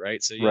market,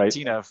 right? So you had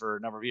TINA for a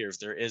number of years.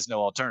 There is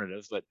no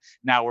alternative. But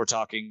now we're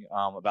talking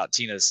about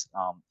TINA's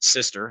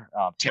sister,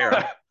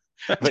 Terra,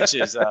 which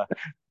is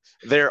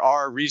there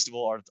are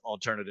reasonable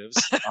alternatives.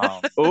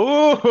 So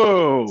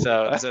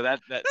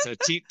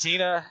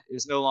TINA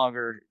is no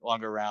longer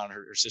around.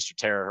 Her sister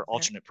Terra, her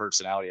alternate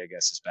personality, I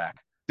guess, is back.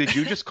 Did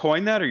you just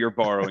coin that, or you're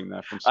borrowing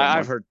that from someone?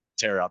 I've heard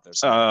Terra out there.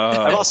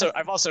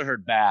 I've also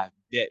heard BAA,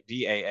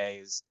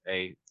 BAAs,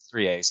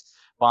 3 A's.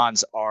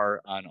 Bonds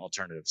are an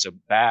alternative. So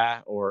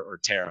BAA or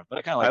Terra.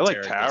 But I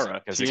like Terra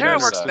because Terra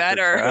works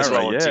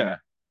better.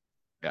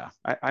 Yeah.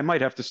 I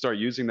might have to start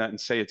using that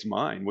and say it's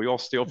mine. We all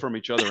steal from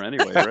each other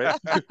anyway, right?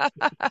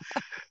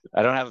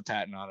 I don't have a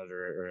patent on it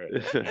or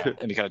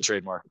any kind of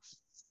trademark.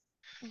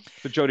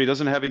 So Jody,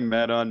 doesn't having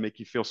Matt on make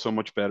you feel so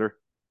much better?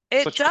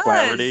 It does.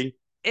 Clarity.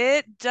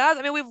 It does.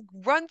 I mean,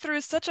 we've run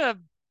through such a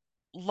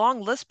long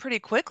list pretty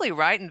quickly,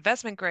 right?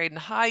 Investment grade and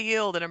high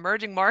yield and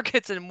emerging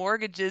markets and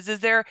mortgages.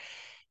 Is there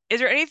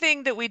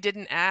anything that we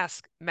didn't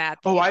ask, Matt?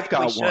 I've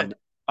got one.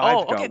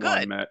 I've got good.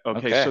 one, Matt.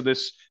 Okay. So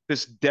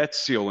this debt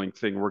ceiling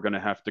thing we're going to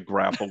have to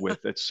grapple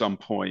with at some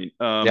point.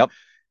 Yep.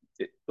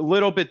 A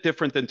little bit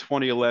different than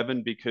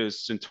 2011,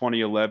 because in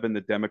 2011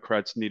 the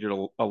Democrats needed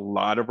a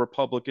lot of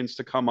Republicans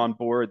to come on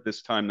board.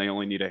 This time they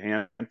only need a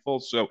handful,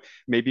 so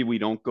maybe we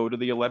don't go to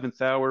the 11th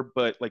hour,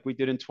 but like we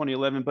did in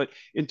 2011. But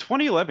in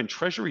 2011,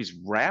 Treasuries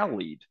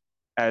rallied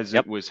as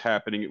it was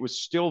happening. It was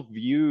still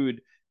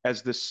viewed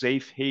as the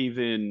safe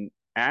haven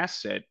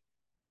asset.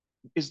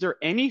 Is there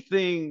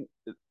anything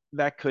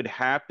that could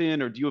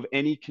happen, or do you have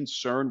any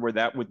concern where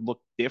that would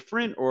look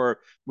different, or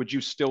would you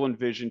still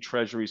envision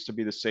Treasuries to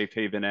be the safe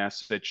haven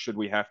asset should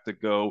we have to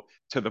go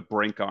to the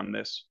brink on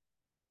this?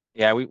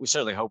 Yeah, we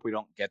certainly hope we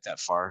don't get that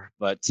far,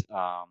 but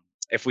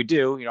if we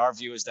do, our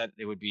view is that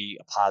it would be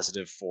a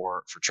positive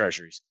for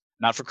Treasuries,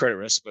 not for credit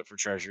risk, but for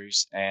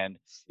Treasuries. And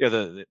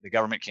the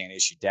government can't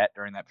issue debt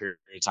during that period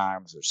of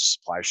time. There's a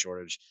supply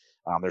shortage.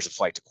 There's a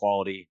flight to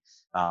quality.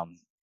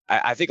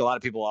 I think a lot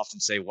of people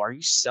often say, "Well, are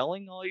you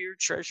selling all your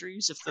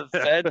treasuries if the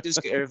Fed is,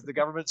 if the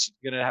government's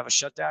going to have a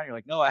shutdown?" You're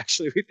like, "No,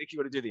 actually, we think you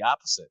want to do the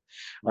opposite."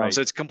 Right.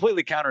 So it's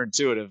completely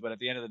counterintuitive. But at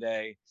the end of the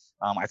day,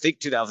 I think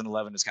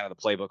 2011 is kind of the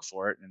playbook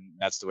for it, and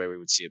that's the way we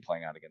would see it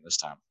playing out again this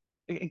time.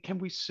 And can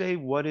we say,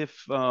 what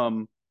if,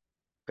 God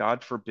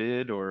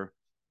forbid, or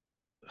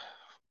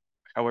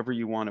however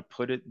you want to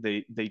put it,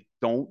 they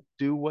don't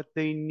do what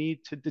they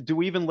need to do? Do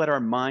we even let our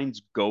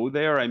minds go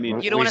there? I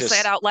mean, you don't want to say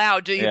it out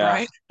loud, do you,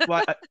 Brian?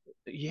 Well,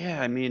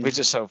 I mean, we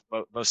just hope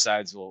both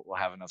sides will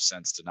have enough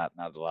sense to not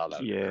allow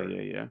that.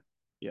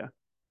 Yeah.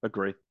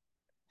 Agree.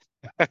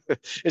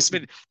 It's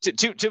been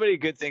too many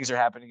good things are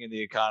happening in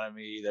the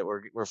economy that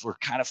we're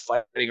kind of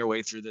fighting our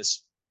way through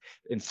this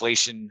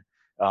inflation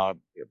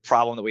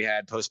problem that we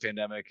had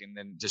post-pandemic, and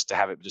then just to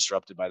have it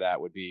disrupted by that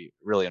would be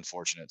really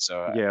unfortunate.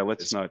 So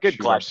let's not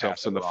shoot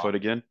ourselves in the foot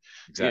again.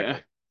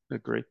 Exactly. Yeah,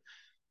 agree.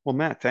 Well,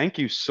 Matt, thank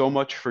you so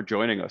much for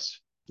joining us.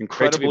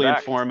 Incredibly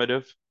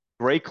informative,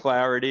 great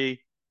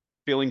clarity,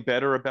 feeling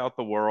better about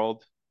the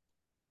world.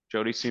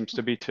 Jody seems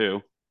to be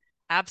too.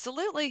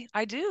 Absolutely,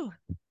 I do.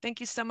 Thank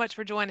you so much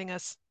for joining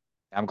us.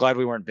 I'm glad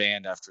we weren't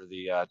banned after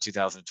the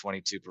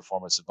 2022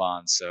 performance of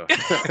bonds. So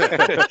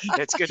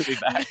it's good to be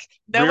back.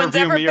 No one's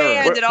ever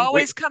banned. It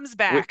always comes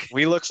back.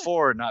 We look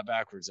forward, not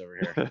backwards over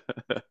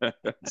here.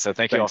 So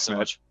thank you all so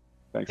much.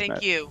 Thanks,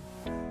 Thank you.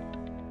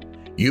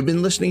 You've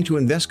been listening to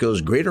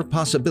Invesco's Greater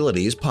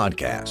Possibilities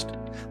podcast.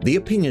 The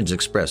opinions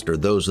expressed are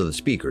those of the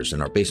speakers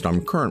and are based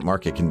on current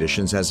market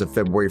conditions as of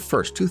February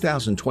 1st,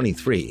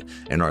 2023,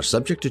 and are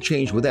subject to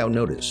change without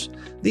notice.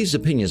 These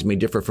opinions may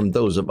differ from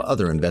those of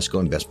other Invesco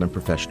investment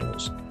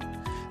professionals.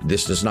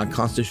 This does not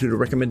constitute a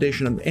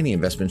recommendation of any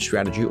investment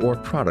strategy or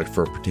product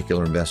for a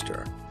particular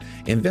investor.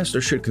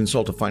 Investors should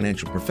consult a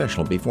financial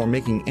professional before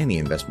making any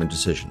investment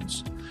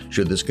decisions.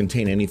 Should this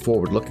contain any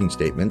forward-looking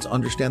statements,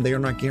 understand they are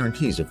not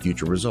guarantees of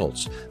future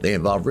results. They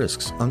involve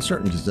risks,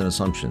 uncertainties, and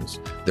assumptions.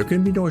 There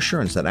can be no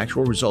assurance that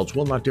actual results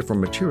will not differ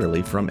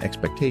materially from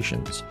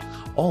expectations.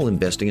 All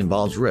investing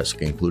involves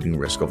risk, including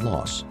risk of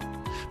loss.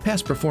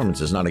 Past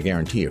performance is not a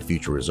guarantee of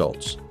future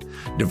results.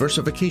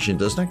 Diversification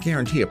does not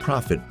guarantee a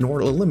profit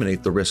nor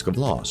eliminate the risk of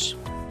loss.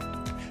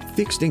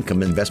 Fixed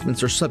income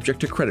investments are subject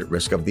to credit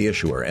risk of the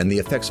issuer and the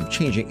effects of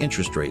changing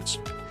interest rates.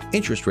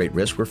 Interest rate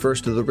risk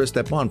refers to the risk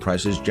that bond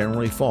prices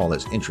generally fall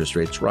as interest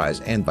rates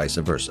rise and vice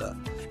versa.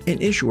 An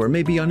issuer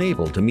may be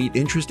unable to meet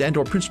interest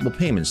and/or principal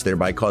payments,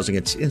 thereby causing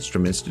its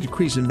instruments to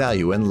decrease in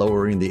value and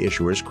lowering the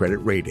issuer's credit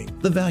rating.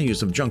 The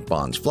values of junk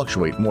bonds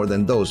fluctuate more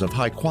than those of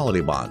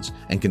high-quality bonds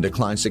and can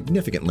decline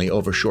significantly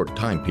over short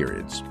time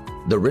periods.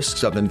 The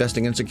risks of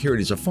investing in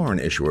securities of foreign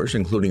issuers,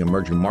 including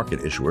emerging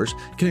market issuers,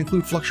 can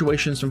include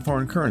fluctuations in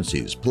foreign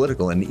currencies,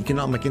 political and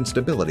economic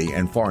instability,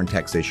 and foreign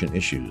taxation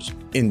issues.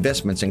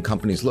 Investments in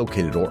companies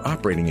located or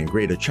operating in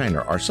Greater China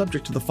are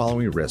subject to the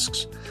following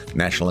risks: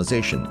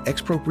 nationalization,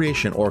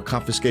 expropriation or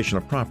confiscation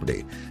of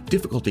property,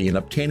 difficulty in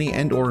obtaining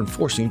and/or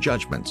enforcing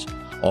judgments,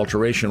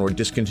 alteration or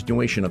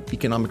discontinuation of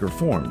economic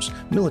reforms,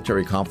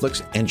 military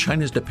conflicts, and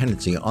China's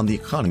dependency on the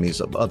economies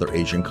of other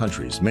Asian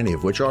countries, many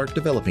of which are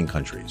developing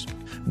countries.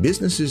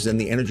 Businesses in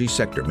the energy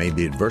sector may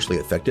be adversely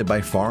affected by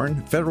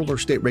foreign, federal, or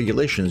state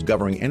regulations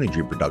governing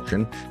energy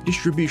production,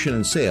 distribution,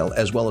 and sale,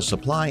 as well as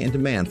supply and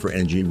demand for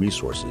energy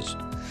resources.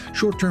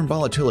 Short-term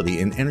volatility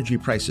in energy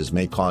prices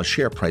may cause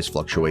share price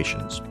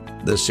fluctuations.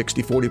 The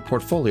 60/40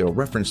 portfolio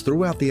referenced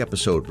throughout the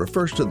episode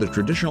refers to the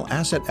traditional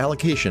asset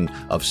allocation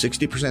of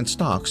 60%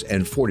 stocks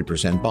and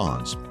 40%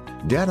 bonds.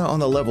 Data on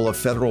the level of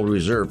Federal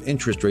Reserve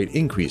interest rate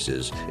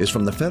increases is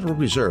from the Federal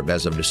Reserve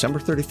as of December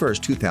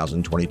 31st,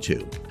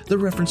 2022. The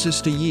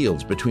references to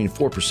yields between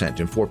 4%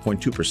 and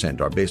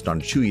 4.2% are based on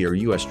a 2-year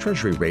U.S.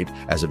 Treasury rate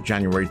as of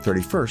January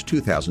 31st,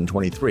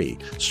 2023,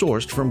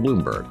 sourced from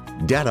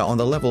Bloomberg. Data on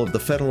the level of the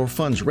federal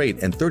funds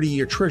rate and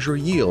 30-year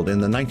Treasury yield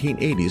in the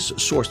 1980s,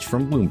 sourced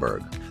from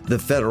Bloomberg. The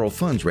federal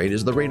funds rate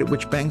is the rate at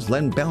which banks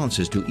lend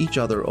balances to each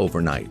other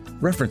overnight.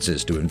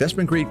 References to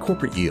investment-grade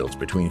corporate yields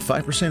between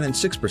 5% and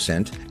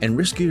 6% and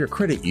riskier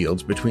credit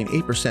yields between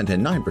 8%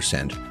 and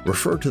 9%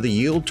 refer to the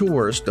yield to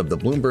worst of the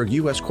Bloomberg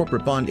U.S.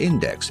 Corporate Bond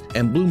Index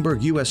and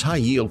Bloomberg U.S. High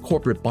Yield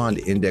Corporate Bond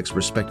Index,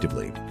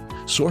 respectively.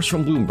 Source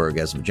from Bloomberg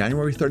as of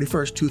January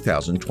 31st,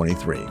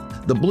 2023.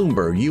 The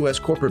Bloomberg U.S.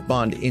 Corporate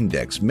Bond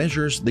Index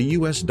measures the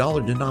U.S.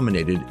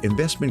 dollar-denominated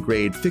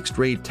investment-grade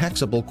fixed-rate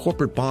taxable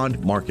corporate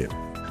bond market.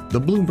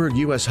 The Bloomberg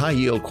U.S. High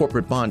Yield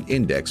Corporate Bond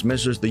Index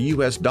measures the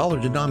U.S.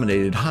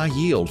 dollar-denominated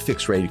high-yield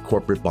fixed-rate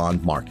corporate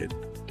bond market.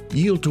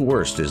 Yield to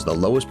worst is the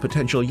lowest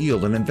potential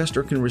yield an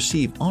investor can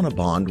receive on a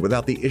bond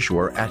without the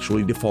issuer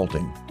actually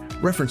defaulting.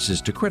 References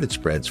to credit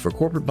spreads for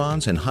corporate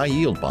bonds and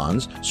high-yield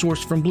bonds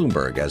sourced from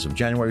Bloomberg as of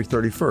January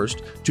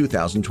 31st,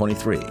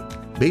 2023,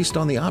 based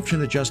on the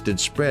option-adjusted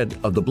spread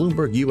of the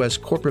Bloomberg U.S.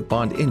 Corporate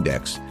Bond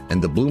Index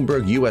and the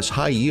Bloomberg U.S.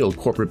 High Yield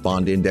Corporate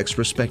Bond Index,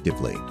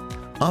 respectively.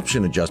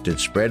 Option-adjusted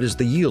spread is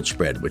the yield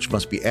spread, which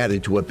must be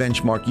added to a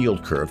benchmark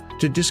yield curve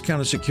to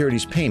discount a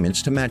security's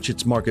payments to match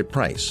its market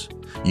price,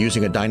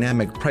 using a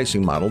dynamic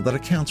pricing model that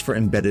accounts for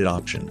embedded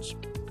options.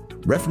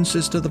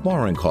 References to the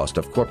borrowing cost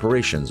of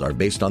corporations are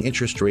based on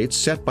interest rates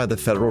set by the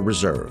Federal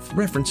Reserve.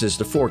 References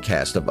to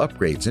forecast of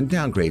upgrades and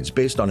downgrades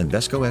based on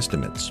Invesco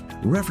estimates.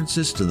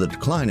 References to the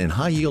decline in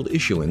high-yield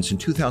issuance in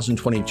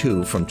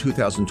 2022 from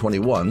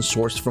 2021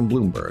 sourced from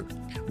Bloomberg.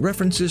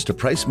 References to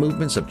price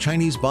movements of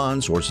Chinese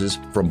bond sources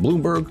from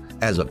Bloomberg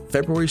as of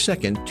February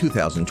 2nd,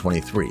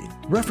 2023.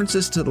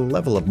 References to the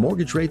level of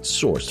mortgage rates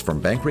sourced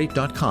from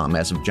Bankrate.com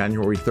as of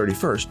January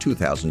 31st,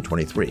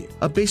 2023.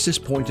 A basis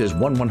point is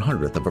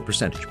 1/100th of a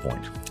percentage point.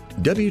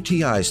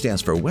 WTI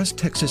stands for West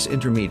Texas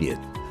Intermediate.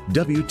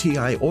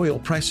 WTI oil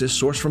prices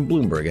sourced from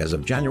Bloomberg as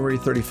of January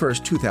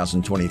 31st,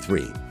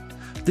 2023.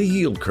 The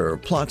yield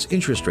curve plots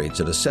interest rates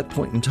at a set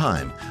point in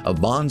time of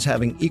bonds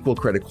having equal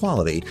credit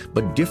quality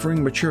but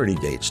differing maturity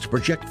dates to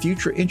project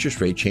future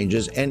interest rate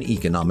changes and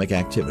economic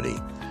activity.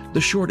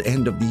 The short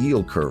end of the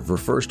yield curve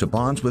refers to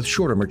bonds with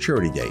shorter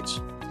maturity dates.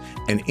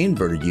 An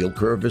inverted yield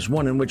curve is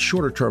one in which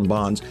shorter-term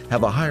bonds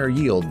have a higher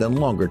yield than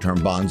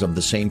longer-term bonds of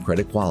the same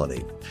credit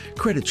quality.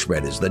 Credit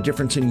spread is the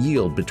difference in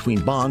yield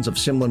between bonds of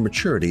similar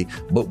maturity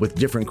but with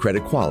different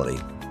credit quality.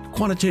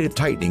 Quantitative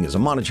tightening is a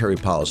monetary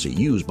policy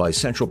used by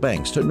central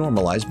banks to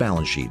normalize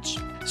balance sheets.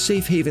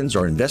 Safe havens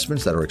are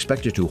investments that are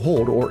expected to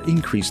hold or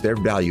increase their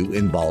value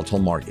in volatile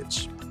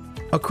markets.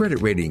 A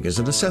credit rating is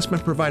an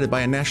assessment provided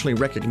by a nationally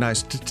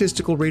recognized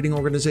statistical rating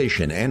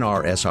organization,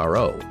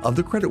 NRSRO, of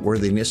the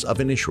creditworthiness of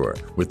an issuer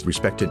with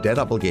respect to debt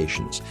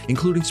obligations,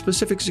 including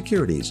specific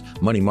securities,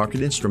 money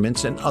market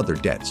instruments, and other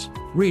debts.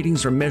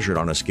 Ratings are measured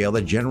on a scale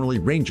that generally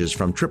ranges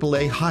from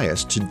AAA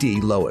highest to D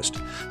lowest.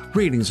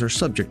 Ratings are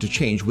subject to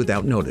change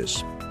without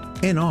notice.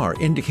 NR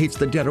indicates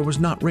the debtor was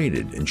not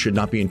rated and should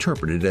not be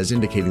interpreted as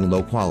indicating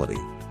low quality.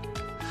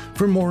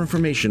 For more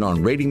information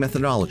on rating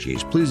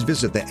methodologies, please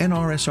visit the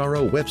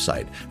NRSRO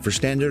website for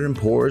Standard &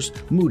 Poor's,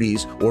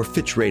 Moody's, or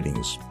Fitch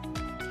ratings.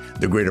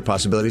 The Greater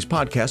Possibilities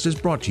podcast is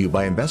brought to you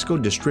by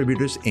Invesco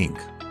Distributors, Inc.